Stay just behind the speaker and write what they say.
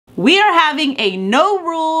We are having a no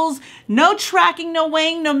rules, no tracking, no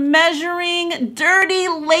weighing, no measuring, dirty,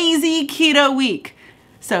 lazy keto week.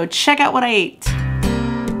 So check out what I ate.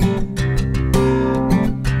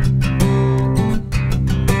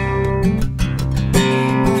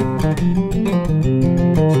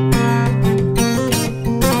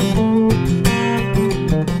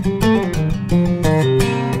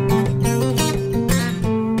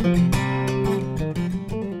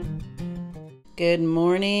 Good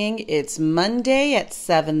morning. It's Monday at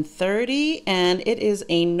 7:30 and it is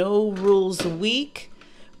a no rules week.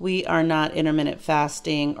 We are not intermittent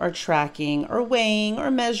fasting or tracking or weighing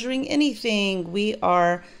or measuring anything. We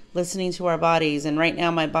are listening to our bodies, and right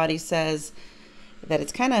now my body says that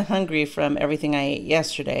it's kind of hungry from everything I ate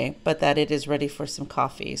yesterday, but that it is ready for some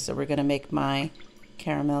coffee. So we're going to make my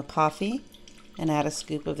caramel coffee and add a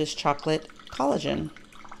scoop of this chocolate collagen.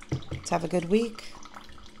 Let's have a good week.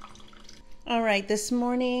 All right, this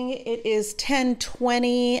morning it is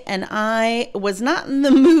 10:20 and I was not in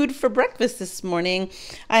the mood for breakfast this morning.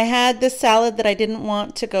 I had this salad that I didn't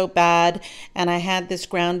want to go bad, and I had this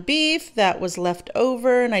ground beef that was left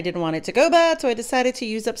over and I didn't want it to go bad, so I decided to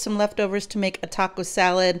use up some leftovers to make a taco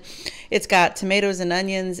salad. It's got tomatoes and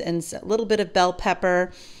onions and a little bit of bell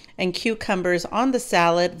pepper and cucumbers on the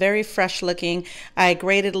salad, very fresh looking. I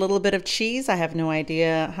grated a little bit of cheese. I have no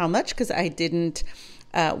idea how much because I didn't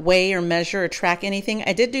weigh or measure or track anything.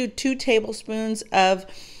 I did do 2 tablespoons of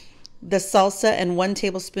the salsa and 1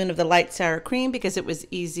 tablespoon of the light sour cream because it was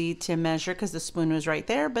easy to measure because the spoon was right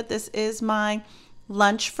there. But this is my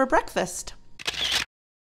lunch for breakfast.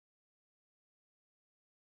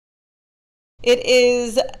 It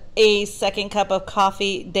is a second cup of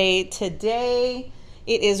coffee day today.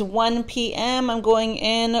 It is 1 p.m. I'm going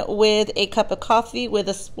in with a cup of coffee with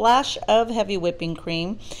a splash of heavy whipping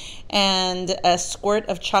cream and a squirt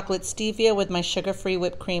of chocolate stevia with my sugar-free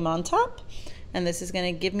whipped cream on top. And this is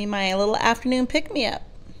going to give me my little afternoon pick-me-up.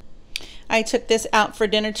 I took this out for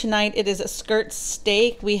dinner tonight. It is a skirt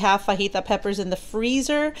steak. We have fajita peppers in the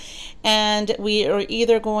freezer, and we are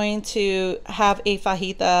either going to have a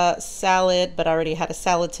fajita salad, but I already had a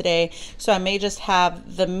salad today, so I may just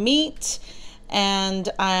have the meat, and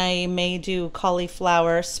I may do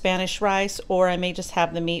cauliflower Spanish rice, or I may just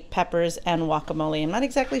have the meat, peppers, and guacamole. I'm not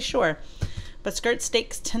exactly sure, but skirt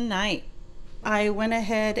steaks tonight. I went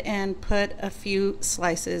ahead and put a few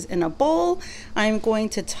slices in a bowl. I'm going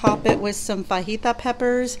to top it with some fajita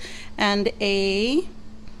peppers and a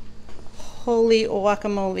holy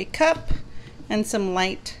guacamole cup and some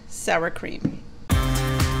light sour cream.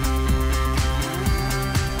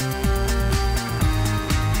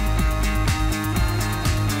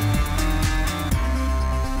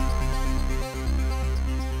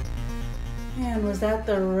 Man, was that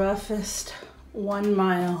the roughest 1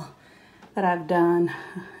 mile that I've done.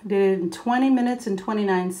 Did it in 20 minutes and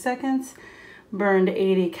 29 seconds, burned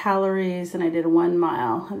 80 calories, and I did 1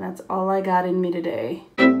 mile. And that's all I got in me today.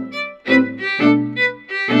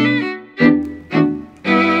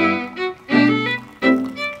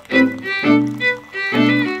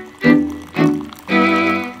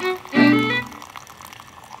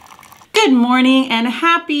 Good morning and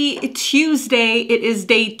happy Tuesday. It is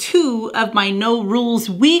day 2 of my no rules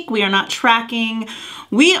week. We are not tracking.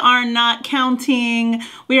 We are not counting.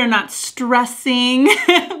 We are not stressing.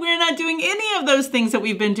 We're not doing any of those things that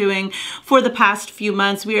we've been doing for the past few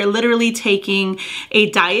months. We are literally taking a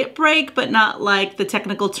diet break, but not like the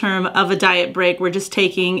technical term of a diet break. We're just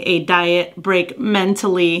taking a diet break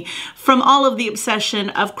mentally from all of the obsession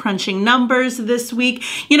of crunching numbers this week.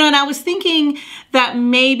 You know, and I was thinking that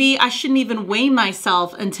maybe I shouldn't even weigh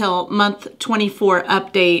myself until month 24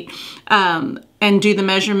 update and do the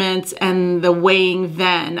measurements and the weighing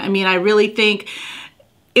then. I mean, I really think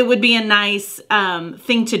it would be a nice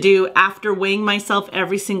thing to do after weighing myself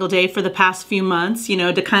every single day for the past few months, you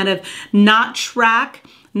know, to kind of not track,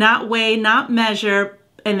 not weigh, not measure,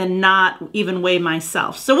 and then not even weigh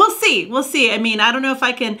myself. So we'll see. We'll see. I mean, I don't know if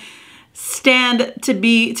I can stand to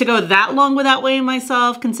go that long without weighing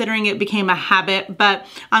myself, considering it became a habit, but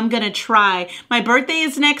I'm gonna try. My birthday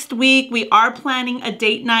is next week. We are planning a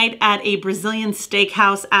date night at a Brazilian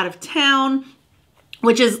steakhouse out of town,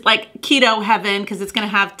 which is like keto heaven because it's gonna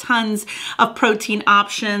have tons of protein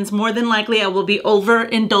options. More than likely I will be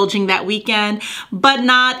overindulging that weekend, but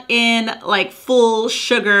not in like full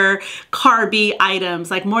sugar, carby items.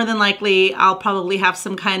 Like more than likely I'll probably have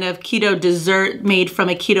some kind of keto dessert made from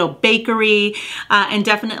a keto bakery, and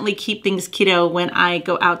definitely keep things keto when I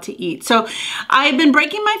go out to eat. So I've been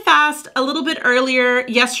breaking my fast a little bit earlier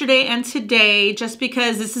yesterday and today just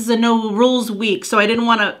because this is a no rules week. So I didn't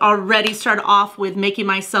wanna already start off with making making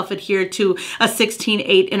myself adhere to a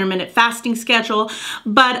 16-8 intermittent fasting schedule.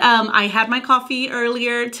 But I had my coffee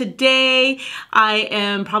earlier today. I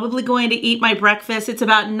am probably going to eat my breakfast. It's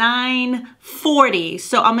about 9:40,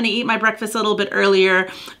 so I'm going to eat my breakfast a little bit earlier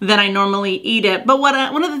than I normally eat it. But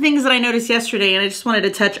one of the things that I noticed yesterday, and I just wanted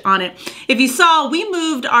to touch on it, if you saw, we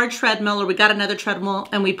moved our treadmill, or we got another treadmill,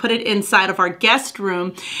 and we put it inside of our guest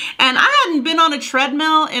room. And I hadn't been on a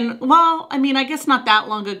treadmill in, well, I mean, I guess not that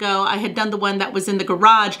long ago. I had done the one that was in the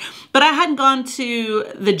garage, but I hadn't gone to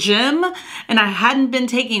the gym, and I hadn't been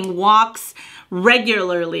taking walks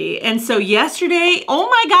regularly. And so yesterday, oh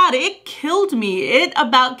my God, it killed me. It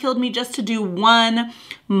about killed me just to do 1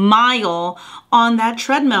 mile on that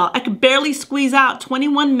treadmill. I could barely squeeze out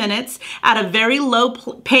 21 minutes at a very low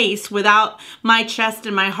pace without my chest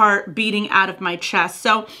and my heart beating out of my chest.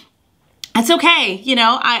 So it's okay. You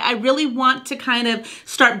know, I really want to kind of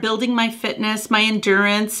start building my fitness, my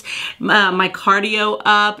endurance, my cardio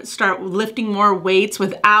up, start lifting more weights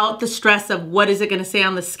without the stress of what is it going to say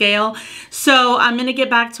on the scale. So I'm going to get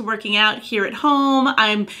back to working out here at home.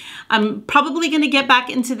 I'm probably going to get back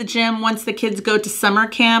into the gym once the kids go to summer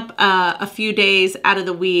camp a few days out of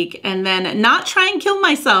the week, and then not try and kill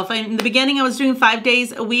myself. In the beginning, I was doing 5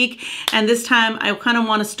 days a week, and this time I kind of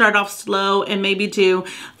want to start off slow and maybe do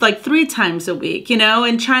like 3 times a week, you know,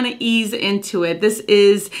 and trying to ease into it. This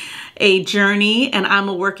is a journey, and I'm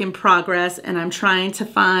a work in progress, and I'm trying to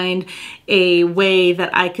find a way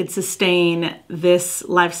that I could sustain this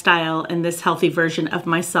lifestyle and this healthy version of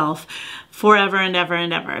myself forever and ever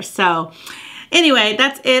and ever. So anyway,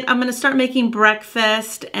 that's it. I'm going to start making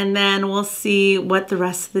breakfast, and then we'll see what the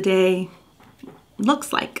rest of the day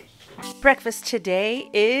looks like. Breakfast today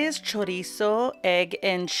is chorizo, egg,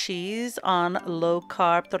 and cheese on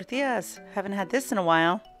low-carb tortillas. Haven't had this in a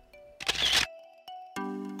while.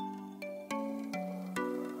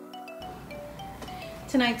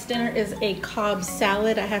 Tonight's dinner is a Cobb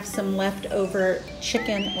salad. I have some leftover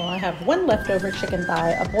chicken. Well, I have 1 leftover chicken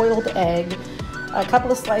thigh, a boiled egg, a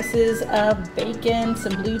couple of slices of bacon,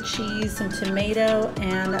 some blue cheese, some tomato,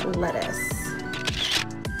 and lettuce.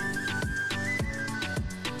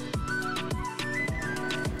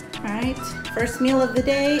 All right, first meal of the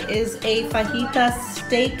day is a fajita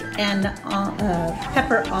steak and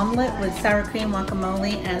pepper omelet with sour cream,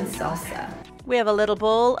 guacamole, and salsa. We have a little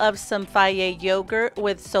bowl of some Faye yogurt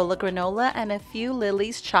with Sola granola and a few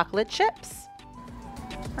Lily's chocolate chips.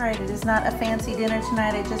 All right, it is not a fancy dinner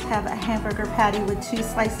tonight. I just have a hamburger patty with 2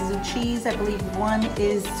 slices of cheese. I believe 1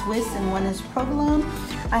 is Swiss and 1 is provolone.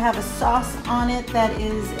 I have a sauce on it that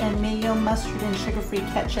is a mayo, mustard, and sugar-free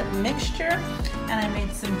ketchup mixture. And I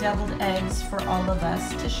made some deviled eggs for all of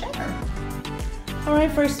us to share. All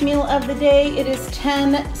right, first meal of the day. It is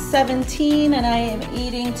 10:17 and I am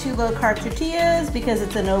eating 2 low-carb tortillas because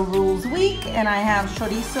it's a no rules week. And I have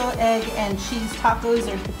chorizo, egg, and cheese tacos.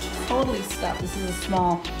 They're totally stuffed. This is a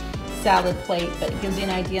small salad plate, but it gives you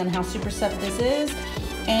an idea on how super stuffed this is.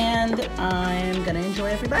 And I'm gonna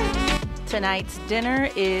enjoy every bite. Tonight's dinner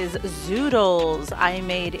is zoodles. I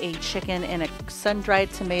made a chicken in a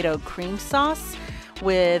sun-dried tomato cream sauce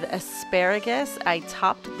with asparagus. I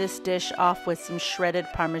topped this dish off with some shredded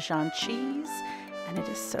Parmesan cheese, and it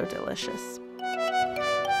is so delicious.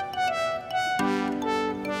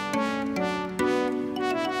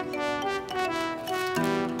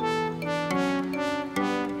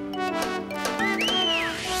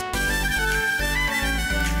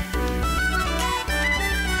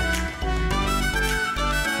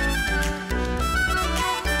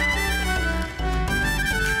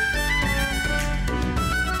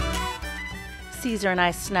 Caesar and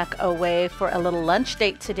I snuck away for a little lunch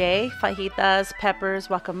date today. Fajitas, peppers,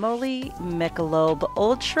 guacamole, Michelob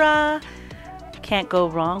Ultra. Can't go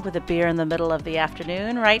wrong with a beer in the middle of the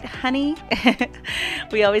afternoon, right, honey?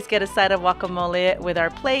 We always get a side of guacamole with our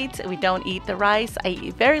plate. We don't eat the rice. I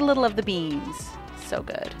eat very little of the beans. So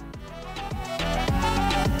good.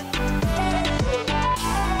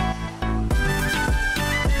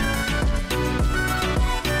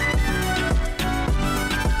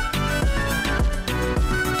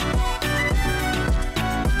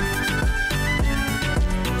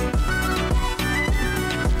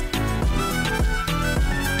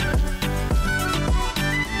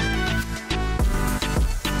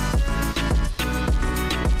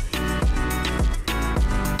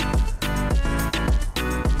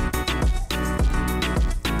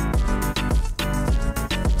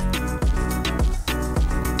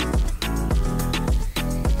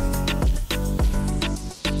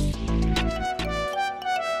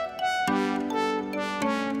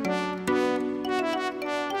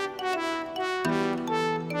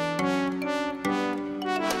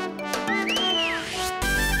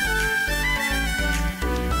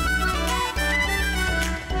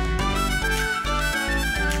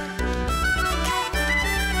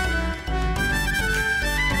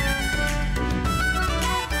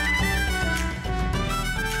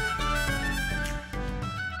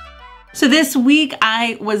 So this week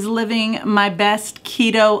I was living my best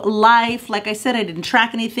keto life. Like I said, I didn't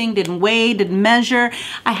track anything, didn't weigh, didn't measure.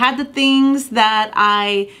 I had the things that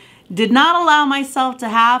I did not allow myself to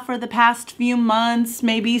have for the past few months.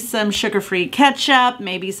 Maybe some sugar-free ketchup,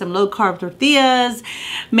 maybe some low-carb tortillas,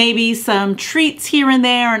 maybe some treats here and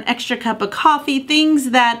there, an extra cup of coffee,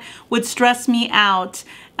 things that would stress me out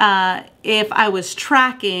if I was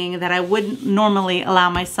tracking that I wouldn't normally allow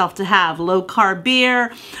myself to have. Low carb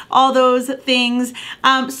beer, all those things.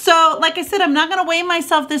 So like I said, I'm not gonna weigh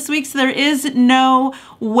myself this week, so there is no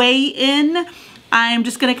weigh-in. I'm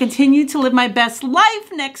just gonna continue to live my best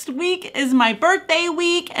life. Next week is my birthday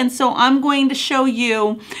week, and so I'm going to show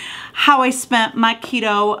you how I spent my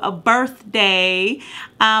keto birthday.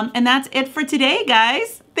 And that's it for today,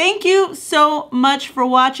 guys. Thank you so much for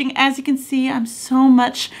watching. As you can see, I'm so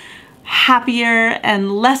much happier and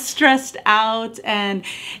less stressed out, and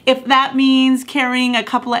if that means carrying a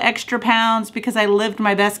couple of extra pounds because I lived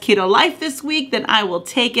my best keto life this week, then I will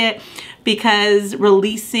take it, because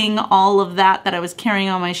releasing all of that I was carrying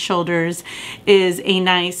on my shoulders is a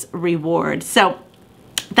nice reward. So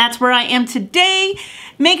that's where I am today.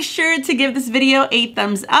 Make sure to give this video a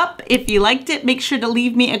thumbs up if you liked it. Make sure to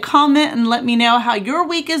leave me a comment and let me know how your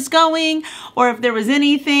week is going, or if there was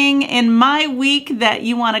anything in my week that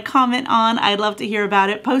you want to comment on. I'd love to hear about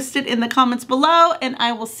it. Post it in the comments below, and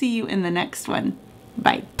I will see you in the next one.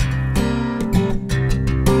 Bye.